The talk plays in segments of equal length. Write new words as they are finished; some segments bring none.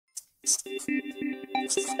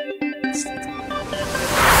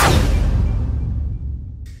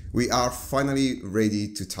We are finally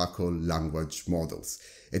ready to tackle language models.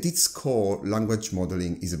 At its core, language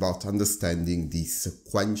modeling is about understanding the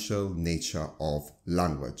sequential nature of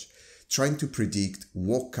language, trying to predict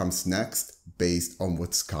what comes next based on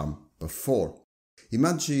what's come before.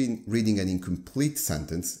 Imagine reading an incomplete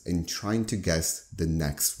sentence and trying to guess the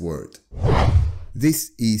next word.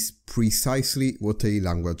 This is precisely what a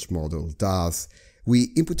language model does.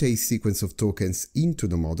 We input a sequence of tokens into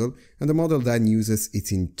the model, and the model then uses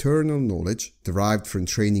its internal knowledge, derived from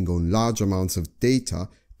training on large amounts of data,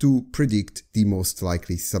 to predict the most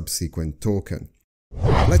likely subsequent token.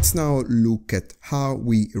 Let's now look at how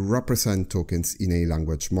we represent tokens in a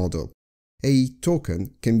language model. A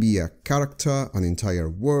token can be a character, an entire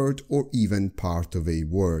word, or even part of a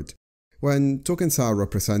word. When tokens are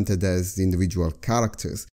represented as individual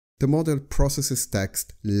characters, the model processes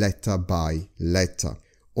text letter by letter.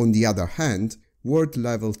 On the other hand,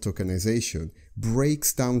 word-level tokenization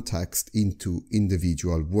breaks down text into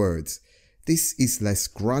individual words. This is less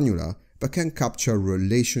granular, but can capture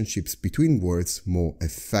relationships between words more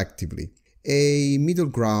effectively. A middle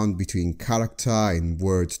ground between character and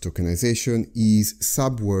word tokenization is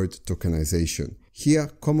subword tokenization. Here,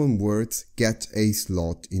 common words get a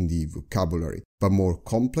slot in the vocabulary, but more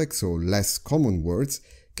complex or less common words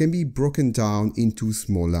can be broken down into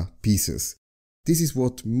smaller pieces. This is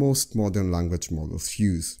what most modern language models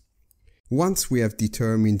use. Once we have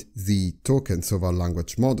determined the tokens of our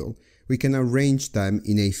language model, we can arrange them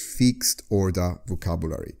in a fixed order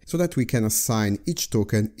vocabulary, so that we can assign each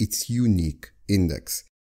token its unique index.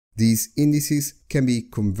 These indices can be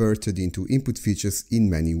converted into input features in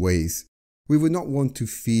many ways. We would not want to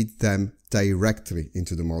feed them directly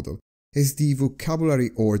into the model, as the vocabulary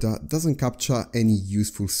order doesn't capture any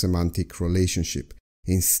useful semantic relationship.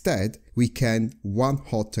 Instead, we can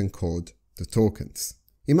one-hot encode the tokens.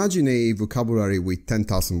 Imagine a vocabulary with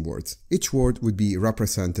 10,000 words. Each word would be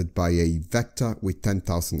represented by a vector with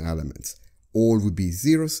 10,000 elements. All would be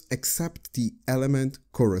zeros except the element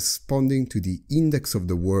corresponding to the index of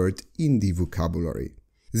the word in the vocabulary.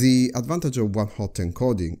 The advantage of one-hot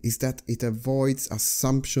encoding is that it avoids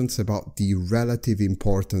assumptions about the relative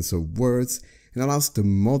importance of words and allows the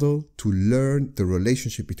model to learn the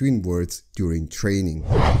relationship between words during training.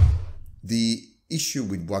 The issue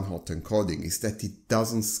with one-hot encoding is that it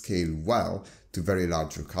doesn't scale well to very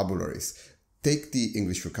large vocabularies. Take the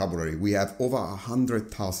English vocabulary. We have over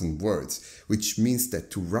 100,000 words, which means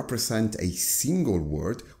that to represent a single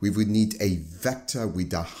word, we would need a vector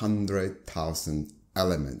with 100,000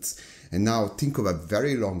 elements. And now think of a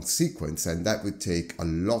very long sequence, and that would take a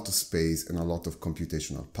lot of space and a lot of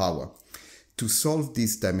computational power. To solve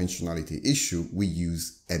this dimensionality issue, we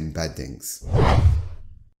use embeddings.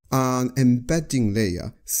 An embedding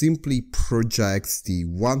layer simply projects the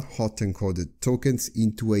one-hot encoded tokens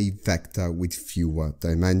into a vector with fewer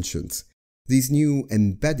dimensions. These new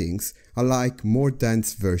embeddings are like more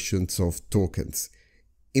dense versions of tokens.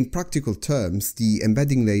 In practical terms, the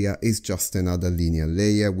embedding layer is just another linear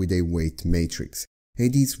layer with a weight matrix.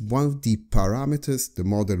 It is one of the parameters the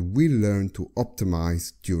model will learn to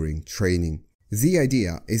optimize during training. The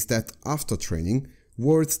idea is that after training,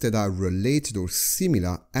 words that are related or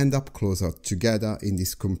similar end up closer together in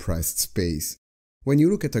this compressed space. When you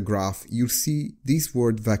look at a graph, you'll see these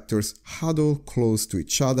word vectors huddle close to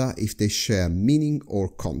each other if they share meaning or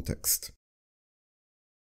context.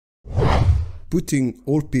 Putting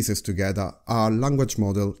all pieces together, our language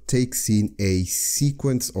model takes in a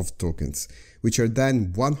sequence of tokens, which are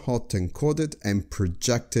then one-hot encoded and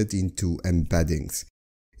projected into embeddings.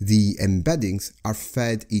 The embeddings are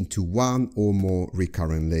fed into one or more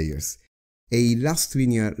recurrent layers. A last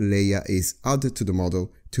linear layer is added to the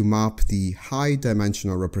model to map the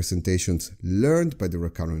high-dimensional representations learned by the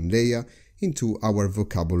recurrent layer into our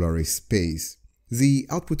vocabulary space. The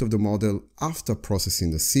output of the model after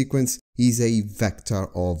processing the sequence is a vector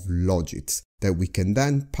of logits that we can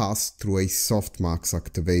then pass through a softmax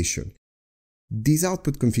activation. This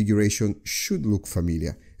output configuration should look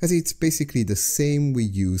familiar, as it's basically the same we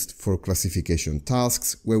used for classification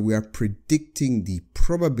tasks, where we are predicting the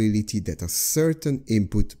probability that a certain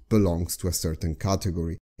input belongs to a certain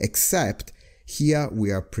category, except here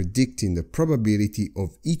we are predicting the probability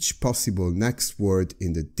of each possible next word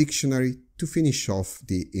in the dictionary to finish off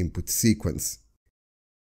the input sequence.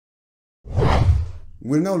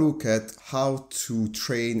 We'll now look at how to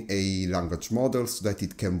train a language model so that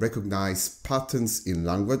it can recognize patterns in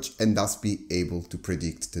language and thus be able to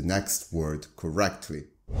predict the next word correctly.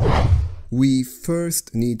 We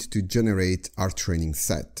first need to generate our training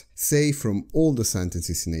set. say from all the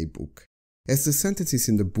sentences in a book. As the sentences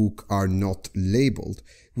in the book are not labeled,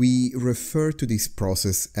 we refer to this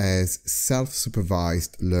process as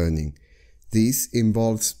self-supervised learning. This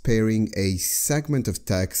involves pairing a segment of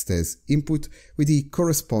text as input with the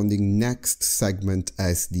corresponding next segment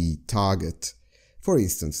as the target. For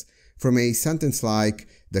instance, from a sentence like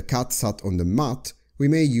 "the cat sat on the mat," we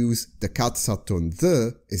may use "the cat sat on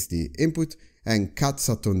the" as the input and "cat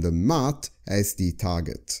sat on the mat" as the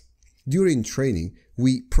target. During training,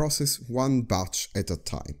 we process one batch at a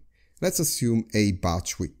time. Let's assume a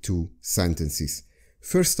batch with 2 sentences.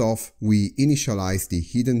 First off, we initialize the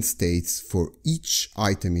hidden states for each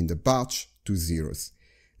item in the batch to zeros.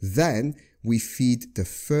 Then, we feed the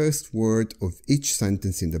first word of each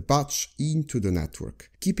sentence in the batch into the network,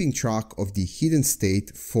 keeping track of the hidden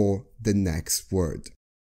state for the next word.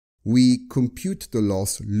 We compute the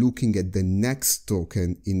loss looking at the next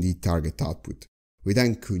token in the target output. We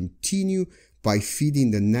then continue by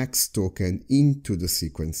feeding the next token into the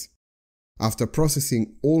sequence. After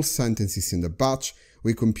processing all sentences in the batch,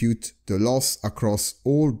 we compute the loss across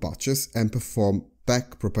all batches and perform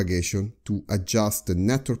backpropagation to adjust the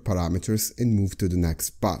network parameters and move to the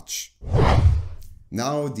next batch.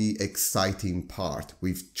 Now the exciting part.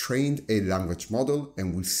 We've trained a language model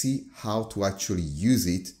and we'll see how to actually use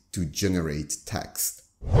it to generate text.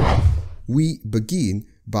 We begin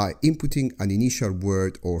by inputting an initial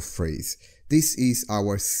word or phrase. This is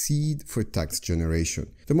our seed for text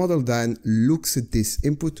generation. The model then looks at this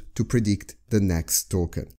input to predict the next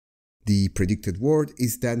token. The predicted word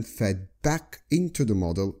is then fed back into the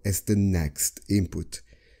model as the next input.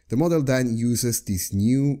 The model then uses this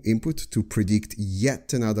new input to predict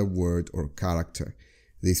yet another word or character.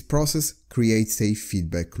 This process creates a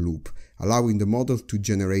feedback loop, allowing the model to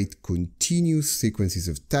generate continuous sequences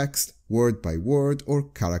of text, word by word or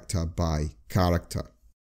character by character.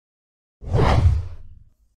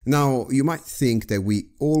 Now, you might think that we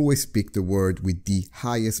always pick the word with the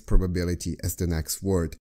highest probability as the next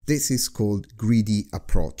word. This is called greedy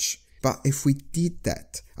approach. But if we did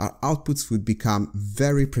that, our outputs would become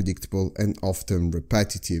very predictable and often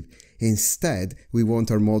repetitive. Instead, we want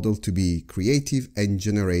our model to be creative and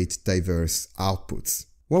generate diverse outputs.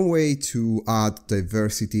 One way to add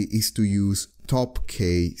diversity is to use top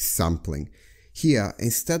K sampling. Here,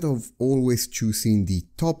 instead of always choosing the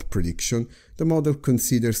top prediction, the model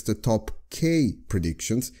considers the top K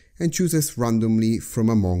predictions and chooses randomly from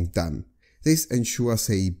among them. This ensures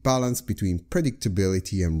a balance between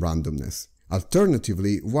predictability and randomness.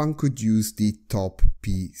 Alternatively, one could use the top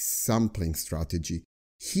P sampling strategy.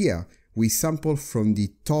 Here, we sample from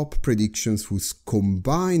the top predictions whose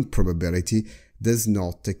combined probability does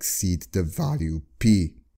not exceed the value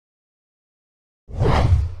P.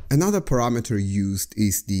 Another parameter used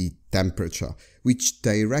is the temperature, which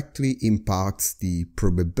directly impacts the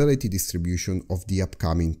probability distribution of the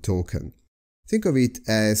upcoming token. Think of it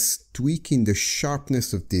as tweaking the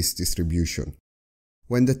sharpness of this distribution.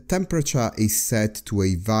 When the temperature is set to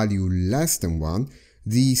a value less than 1,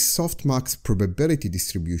 the softmax probability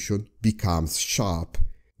distribution becomes sharp.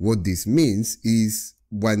 What this means is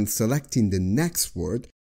when selecting the next word,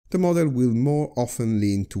 the model will more often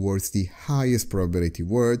lean towards the highest probability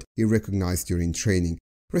word it recognized during training,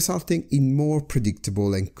 resulting in more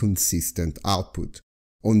predictable and consistent output.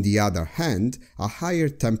 On the other hand, a higher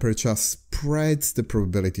temperature spreads the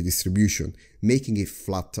probability distribution, making it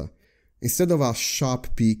flatter. Instead of a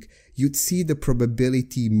sharp peak, you'd see the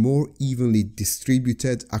probability more evenly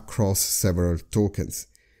distributed across several tokens.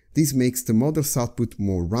 This makes the model's output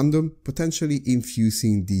more random, potentially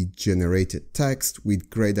infusing the generated text with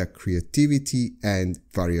greater creativity and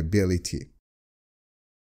variability.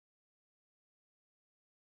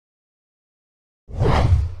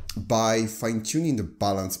 By fine-tuning the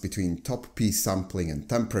balance between top P sampling and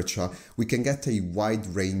temperature, we can get a wide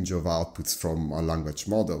range of outputs from a language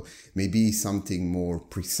model, maybe something more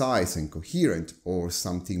precise and coherent, or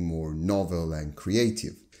something more novel and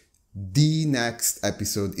creative. The next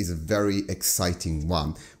episode is a very exciting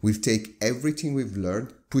one. We'll take everything we've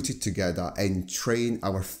learned, put it together and train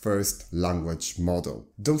our first language model.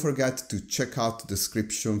 Don't forget to check out the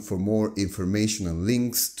description for more information and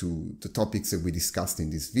links to the topics that we discussed in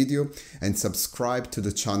this video, and subscribe to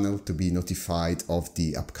the channel to be notified of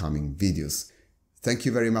the upcoming videos. Thank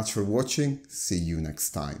you very much for watching. See you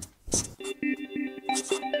next time.